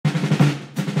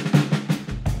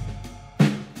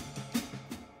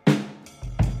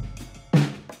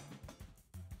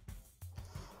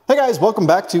Hey guys, welcome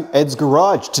back to Ed's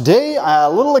Garage. Today, a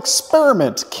little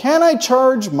experiment. Can I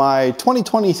charge my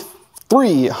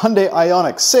 2023 Hyundai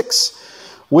Ioniq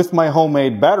 6 with my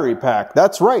homemade battery pack?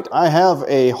 That's right, I have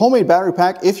a homemade battery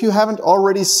pack. If you haven't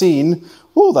already seen,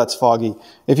 oh, that's foggy.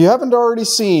 If you haven't already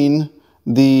seen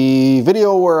the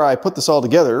video where I put this all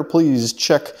together, please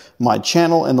check my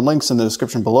channel and the links in the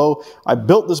description below. I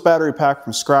built this battery pack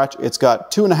from scratch. It's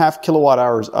got 2.5 kilowatt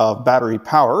hours of battery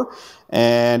power,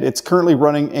 and it's currently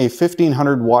running a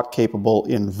 1500 watt capable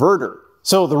inverter.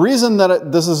 So the reason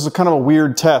that this is kind of a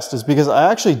weird test is because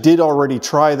I actually did already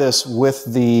try this with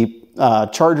the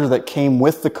charger that came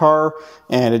with the car,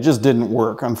 and it just didn't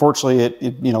work. Unfortunately,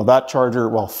 that charger,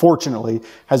 well, fortunately,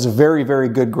 has a very, very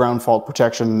good ground fault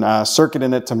protection circuit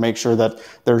in it to make sure that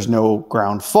there's no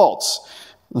ground faults.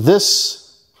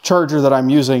 This charger that I'm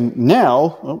using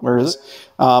now, oh, where is it?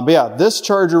 But yeah, this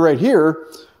charger right here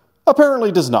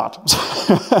apparently does not.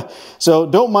 So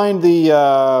don't mind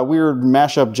the weird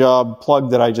mashup job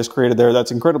plug that I just created there.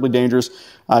 That's incredibly dangerous.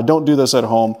 Don't do this at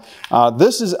home.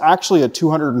 This is actually a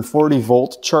 240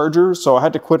 volt charger, so I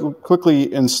had to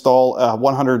quickly install a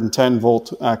 110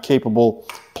 volt capable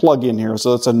plug in here.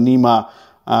 So it's a NEMA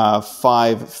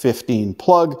 515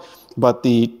 plug, but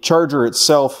the charger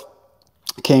itself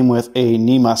came with a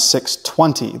NEMA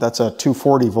 620. That's a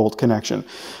 240 volt connection.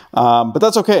 But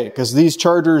that's okay, because these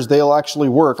chargers, they'll actually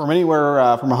work from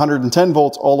anywhere from 110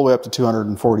 volts all the way up to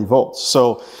 240 volts.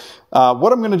 So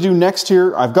what I'm going to do next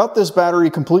here, I've got this battery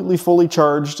completely fully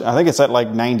charged. I think it's at like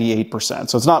 98%.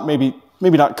 So it's not maybe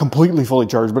not completely fully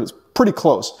charged, but it's pretty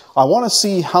close. I want to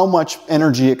see how much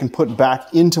energy it can put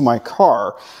back into my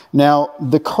car. Now,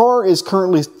 the car is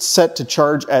currently set to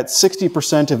charge at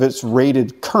 60% of its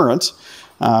rated current.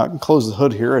 Close the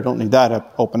hood here. I don't need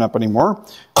that open up anymore.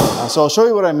 So I'll show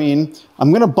you what I mean. I'm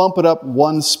going to bump it up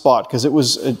one spot because it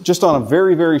was just on a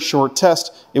very, very short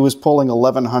test. It was pulling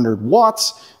 1100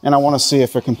 watts, and I want to see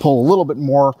if it can pull a little bit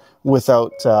more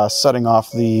without setting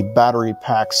off the battery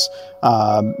pack's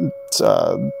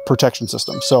protection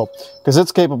system. So, because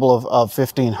it's capable of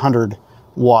 1500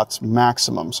 watts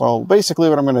maximum. So basically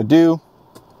what I'm going to do,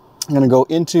 I'm going to go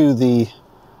into the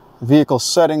vehicle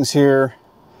settings here,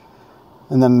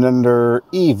 and then under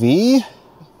EV,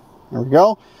 there we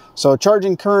go. So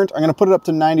charging current, I'm going to put it up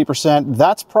to 90%.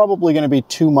 That's probably going to be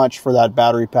too much for that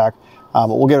battery pack, but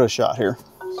we'll give it a shot here.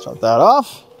 Start that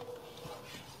off.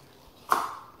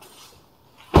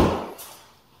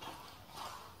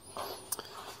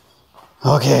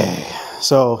 Okay,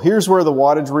 so here's where the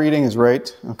wattage reading is right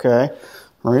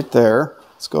there.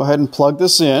 Let's go ahead and plug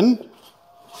this in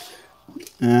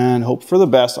and hope for the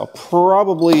best.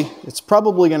 It's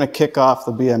probably going to kick off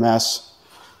the BMS.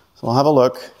 So I'll have a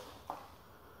look.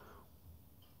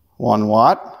 1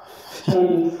 watt,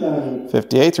 58,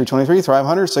 323,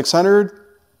 500, 600.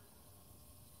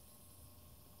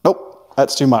 Nope,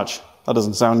 that's too much. That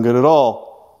doesn't sound good at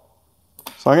all.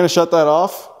 So I'm going to shut that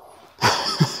off.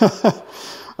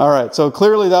 All right, so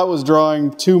clearly that was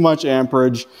drawing too much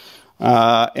amperage,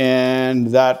 and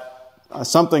that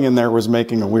something in there was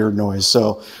making a weird noise.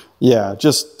 So yeah,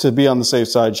 just to be on the safe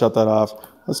side, shut that off.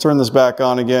 Let's turn this back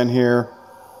on again here.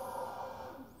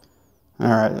 All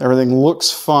right, everything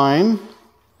looks fine.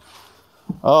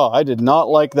 Oh, I did not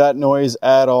like that noise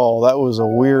at all. That was a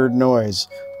weird noise.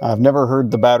 I've never heard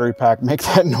the battery pack make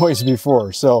that noise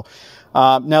before. So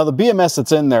now the BMS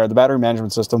that's in there, the battery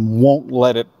management system, won't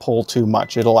let it pull too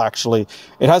much. It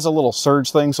has a little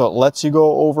surge thing, so it lets you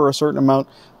go over a certain amount,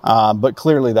 but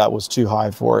clearly that was too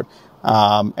high for it.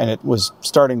 And it was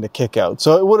starting to kick out.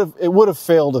 So it would have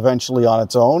failed eventually on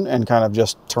its own and kind of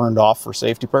just turned off for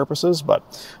safety purposes. But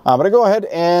I'm going to go ahead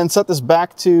and set this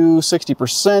back to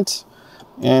 60%,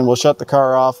 and we'll shut the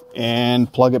car off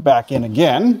and plug it back in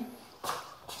again.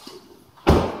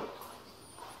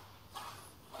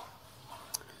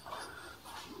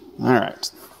 All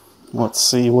right, let's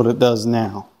see what it does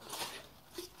now.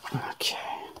 Okay,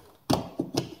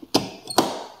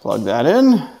 plug that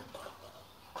in.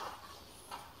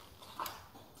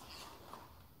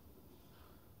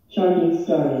 Charging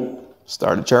started.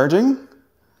 Started charging.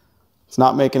 It's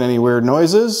not making any weird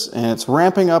noises, and it's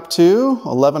ramping up to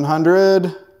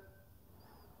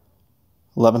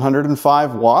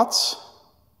 1105 watts.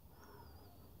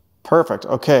 Perfect.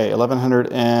 Okay,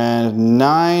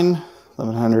 1109.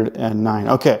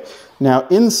 Okay, now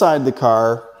inside the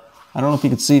car, I don't know if you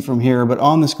can see from here, but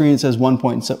on the screen it says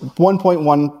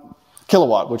 1.1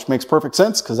 kilowatt, which makes perfect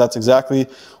sense because that's exactly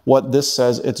what this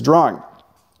says it's drawing.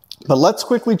 But let's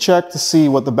quickly check to see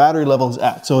what the battery level is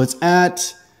at. So it's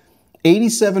at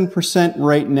 87%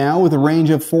 right now with a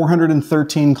range of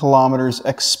 413 kilometers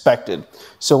expected.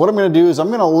 So what I'm going to do is I'm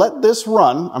going to let this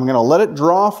run. I'm going to let it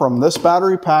draw from this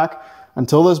battery pack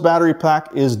until this battery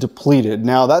pack is depleted.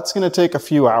 Now that's going to take a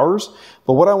few hours,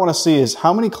 but what I want to see is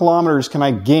how many kilometers can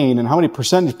I gain and how many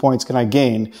percentage points can I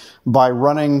gain by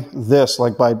running this,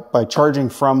 like by charging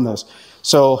from this.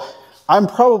 So I'm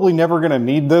probably never going to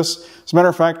need this. As a matter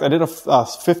of fact, I did a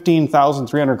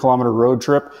 15,300 kilometer road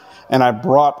trip and I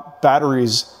brought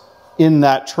batteries in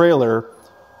that trailer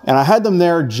and I had them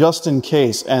there just in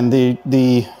case. And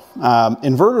the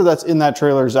inverter that's in that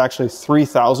trailer is actually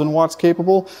 3,000 watts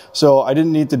capable. So I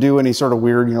didn't need to do any sort of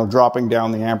weird, dropping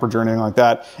down the amperage or anything like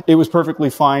that. It was perfectly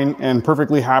fine and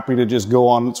perfectly happy to just go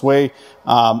on its way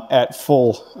at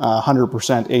full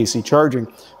 100% AC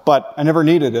charging. But I never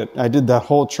needed it. I did that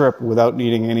whole trip without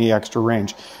needing any extra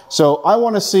range. So I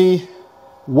want to see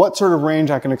what sort of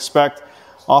range I can expect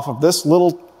off of this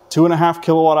little 2.5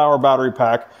 kilowatt hour battery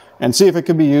pack and see if it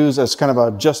can be used as kind of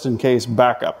a just in case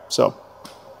backup. So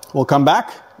we'll come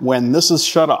back when this is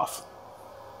shut off.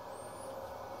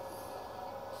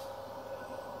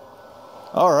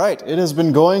 All right, it has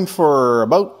been going for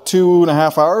about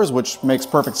 2.5 hours, which makes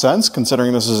perfect sense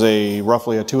considering this is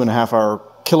roughly a 2.5 hour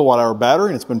kilowatt hour battery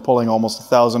and it's been pulling almost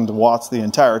 1,000 watts the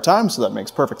entire time, so that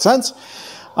makes perfect sense.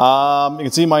 You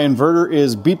can see my inverter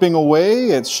is beeping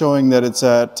away. It's showing that it's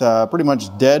at pretty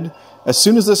much dead. As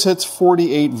soon as this hits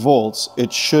 48 volts,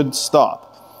 it should stop.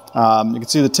 You can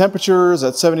see the temperature is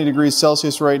at 70 degrees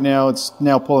Celsius right now. It's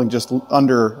now pulling just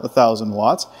under 1,000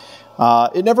 watts.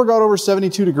 It never got over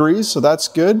 72 degrees, so that's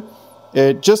good.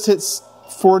 It just hits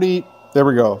 40. There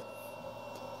we go.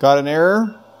 Got an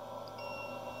error.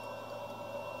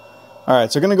 All right,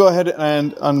 so I'm going to go ahead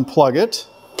and unplug it.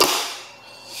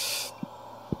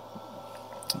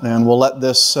 And we'll let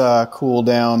this cool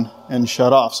down and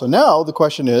shut off. So now the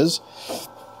question is,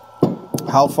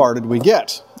 how far did we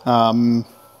get? How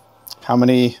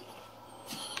many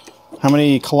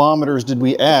kilometers did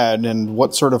we add, and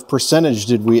what sort of percentage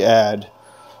did we add?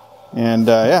 And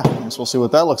yeah, I guess we'll see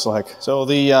what that looks like. So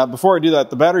before I do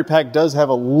that, the battery pack does have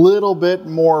a little bit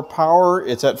more power.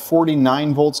 It's at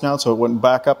 49 volts now, so it wouldn't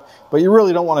back up. But you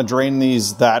really don't want to drain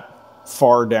these that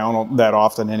far down that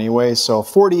often anyway. So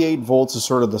 48 volts is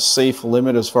sort of the safe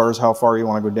limit as far as how far you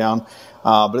want to go down.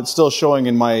 But it's still showing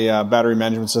in my battery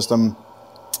management system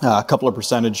a couple of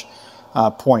percentage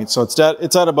points. So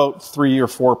it's at about 3 or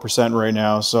 4% right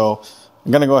now. So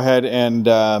I'm going to go ahead and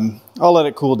I'll let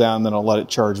it cool down, then I'll let it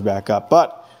charge back up.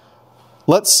 But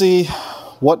let's see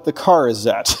what the car is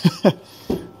at,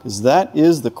 because that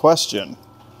is the question.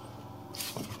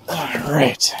 All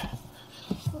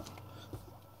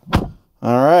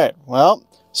right. Well,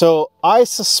 so I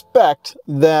suspect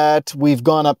that we've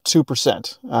gone up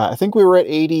 2%. I think we were at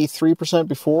 83%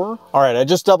 before. All right. I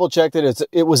just double checked it.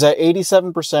 It was at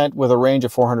 87% with a range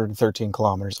of 413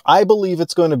 kilometers. I believe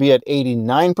it's going to be at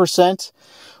 89%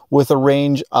 with a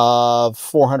range of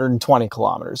 420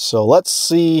 kilometers. So let's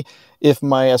see if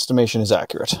my estimation is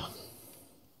accurate.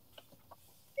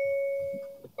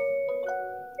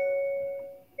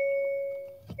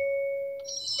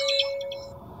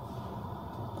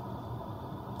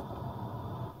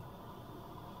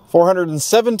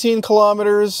 $417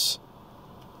 kilometers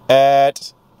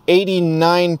at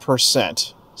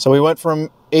 89%. So we went from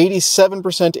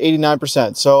 87% to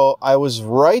 89%. So I was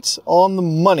right on the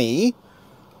money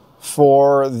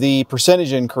for the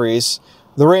percentage increase.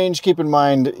 The range, keep in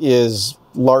mind, is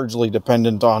largely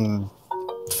dependent on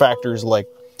factors like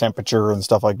temperature and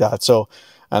stuff like that. So,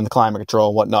 and the climate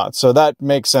control and whatnot. So that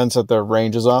makes sense that the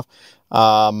range is off.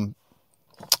 But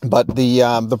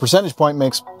the percentage point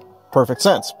makes perfect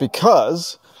sense,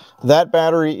 because that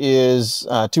battery is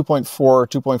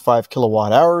 2.5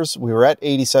 kilowatt hours. We were at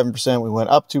 87%. We went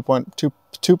up 2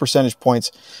 percentage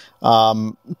points.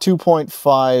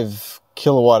 2.5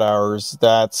 kilowatt hours.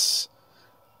 That's,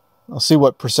 I'll see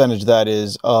what percentage that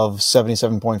is of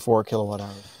 77.4 kilowatt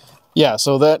hours. Yeah,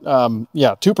 so that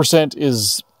 2%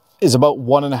 is about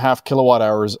 1.5 kilowatt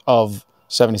hours of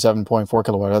 77.4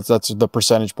 kilowatt. That's the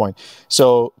percentage point.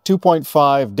 So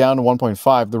 2.5 down to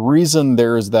 1.5. The reason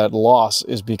there is that loss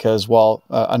is because, well,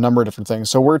 a number of different things.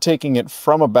 So we're taking it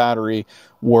from a battery,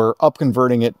 we're up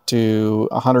converting it to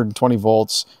 120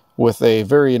 volts with a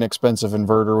very inexpensive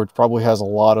inverter, which probably has a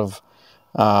lot of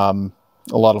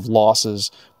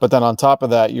losses. But then on top of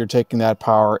that, you're taking that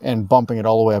power and bumping it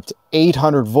all the way up to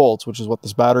 800 volts, which is what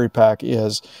this battery pack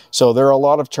is. So there are a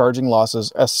lot of charging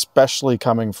losses, especially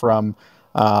coming from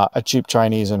a cheap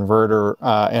Chinese inverter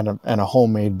and a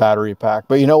homemade battery pack.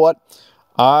 But you know what?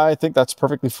 I think that's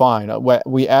perfectly fine.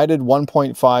 We added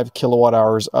 1.5 kilowatt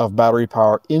hours of battery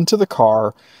power into the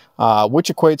car, which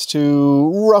equates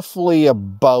to roughly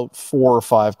about 4 or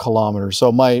 5 kilometers.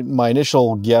 So my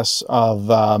initial guess of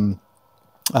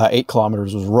 8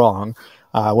 kilometers was wrong.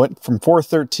 I went from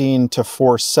 413 to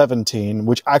 417,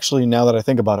 which actually, now that I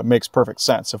think about it, makes perfect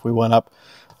sense. If we went up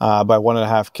by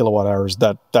 1.5 kilowatt hours,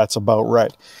 that's about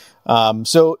right.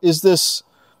 So is this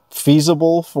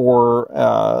feasible for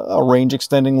a range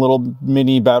extending little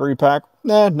mini battery pack?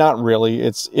 Nah, not really.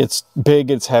 It's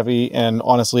big, it's heavy, and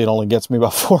honestly, it only gets me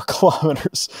about 4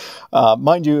 kilometers.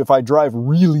 Mind you, if I drive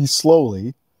really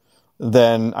slowly,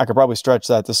 then I could probably stretch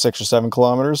that to 6 or 7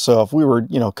 kilometers. So if we were,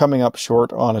 coming up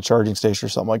short on a charging station or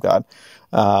something like that,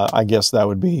 I guess that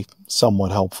would be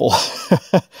somewhat helpful.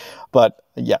 But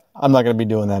yeah, I'm not going to be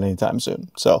doing that anytime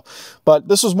soon. So, but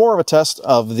this was more of a test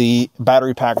of the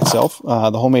battery pack itself,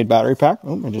 the homemade battery pack.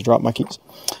 Oh, I just dropped my keys.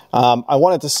 I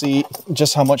wanted to see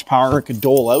just how much power it could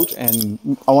dole out,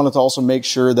 and I wanted to also make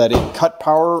sure that it cut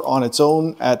power on its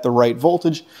own at the right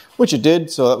voltage, which it did,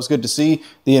 so that was good to see.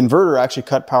 The inverter actually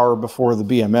cut power before the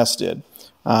BMS did,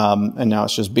 and now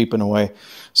it's just beeping away.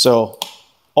 So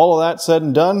all of that said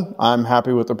and done, I'm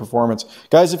happy with the performance.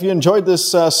 Guys, if you enjoyed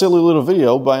this silly little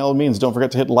video, by all means, don't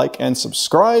forget to hit like and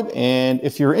subscribe. And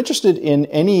if you're interested in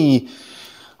any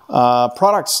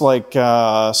products like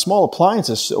small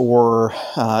appliances or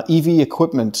EV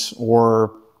equipment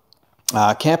or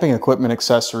camping equipment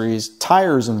accessories,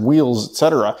 tires and wheels,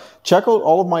 etc., check out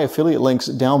all of my affiliate links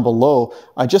down below.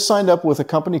 I just signed up with a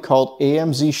company called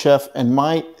AMZ Chef, and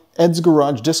my Ed's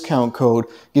Garage discount code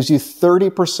gives you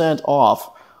 30% off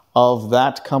of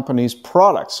that company's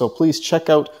products. So please check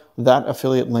out that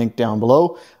affiliate link down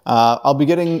below. I'll be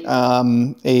getting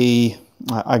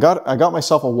I got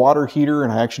myself a water heater,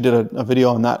 and I actually did a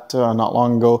video on that not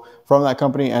long ago from that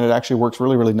company, and it actually works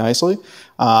really, really nicely.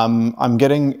 I'm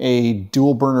getting a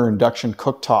dual burner induction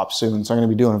cooktop soon, so I'm going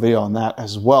to be doing a video on that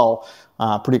as well.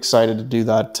 Pretty excited to do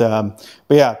that.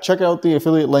 But yeah, check out the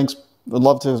affiliate links. I'd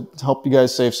love to help you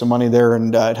guys save some money there,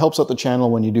 and it helps out the channel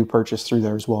when you do purchase through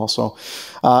there as well. So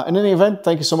in any event,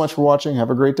 thank you so much for watching. Have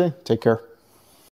a great day. Take care.